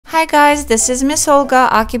Hi guys, this is Miss Olga,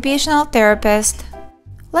 occupational therapist.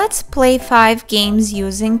 Let's play 5 games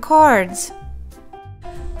using cards.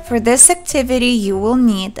 For this activity, you will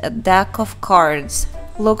need a deck of cards.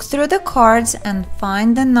 Look through the cards and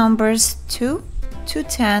find the numbers 2 to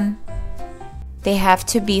 10. They have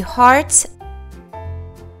to be hearts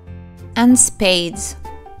and spades.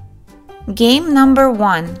 Game number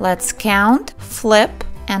 1. Let's count, flip,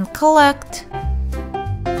 and collect.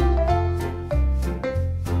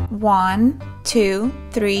 1, 2,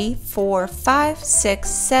 3, 4, 5, 6,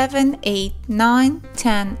 7, 8, 9,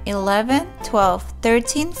 10, 11, 12,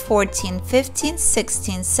 13, 14, 15,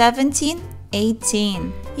 16, 17,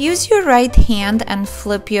 18. Use your right hand and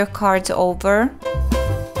flip your cards over.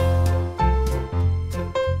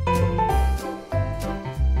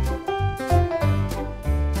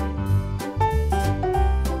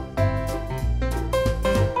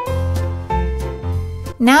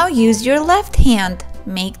 Now use your left hand.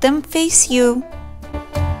 Make them face you.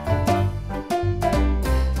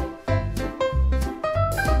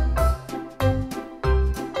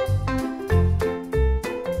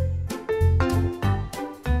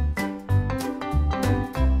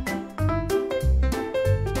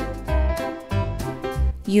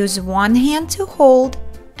 Use one hand to hold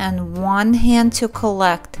and one hand to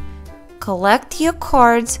collect. Collect your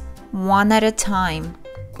cards one at a time.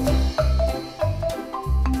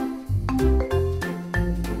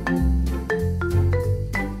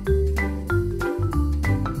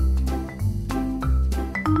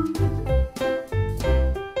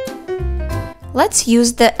 Let's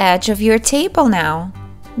use the edge of your table now.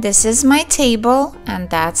 This is my table and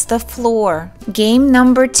that's the floor. Game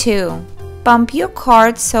number 2. Bump your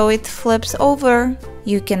card so it flips over.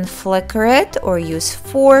 You can flicker it or use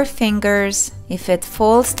 4 fingers. If it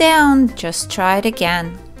falls down, just try it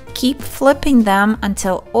again. Keep flipping them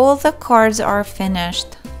until all the cards are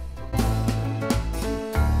finished.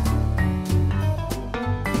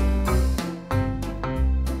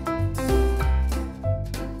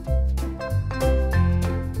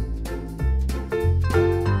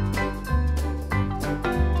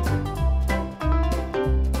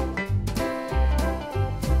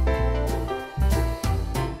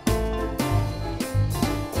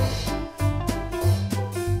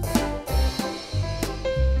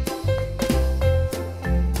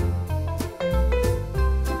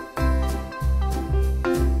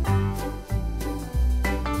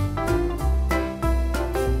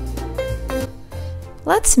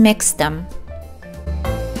 Let's mix them.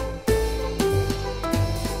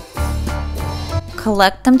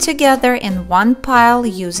 Collect them together in one pile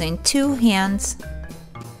using 2 hands.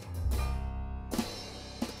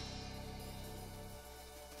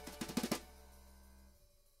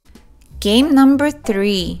 Game number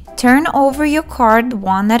 3. Turn over your card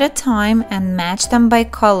one at a time and match them by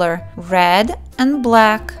color, red and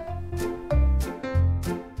black.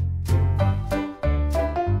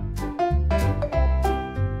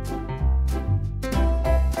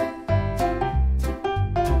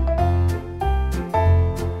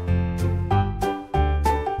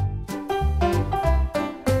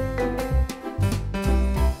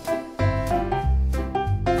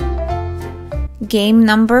 Game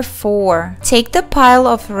number 4. Take the pile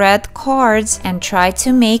of red cards and try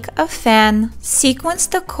to make a fan. Sequence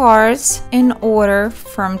the cards in order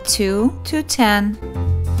from 2 to 10.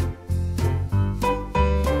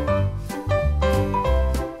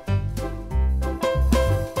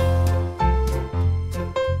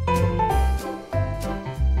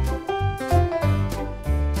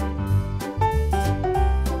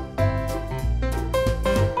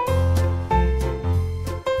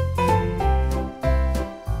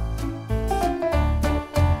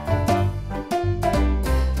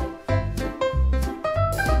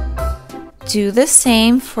 Do the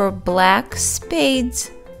same for black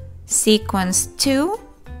spades. Sequence 2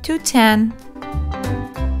 to 10.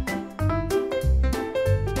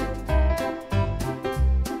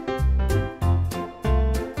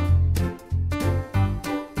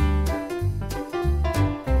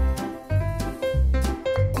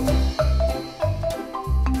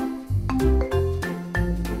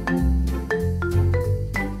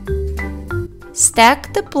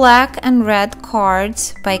 Stack the black and red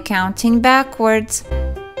cards by counting backwards.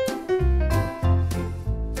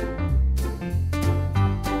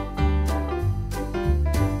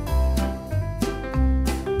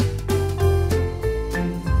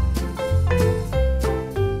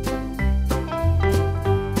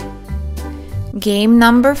 Game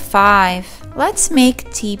number 5. Let's make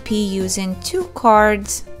TP using 2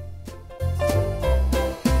 cards.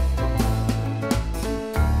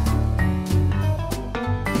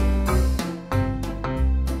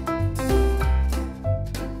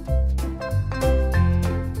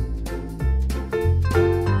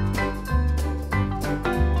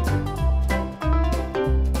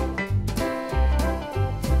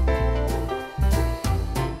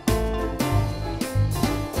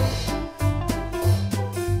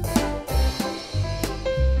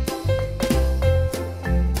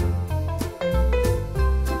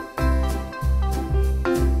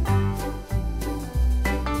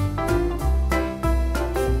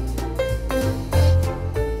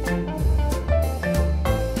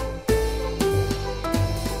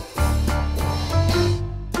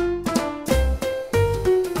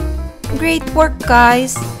 Great work,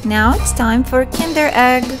 guys! Now it's time for Kinder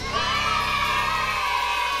Egg.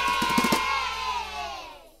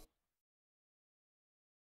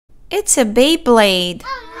 It's a Beyblade.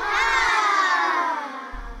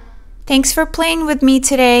 Thanks for playing with me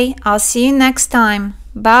today. I'll see you next time.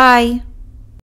 Bye!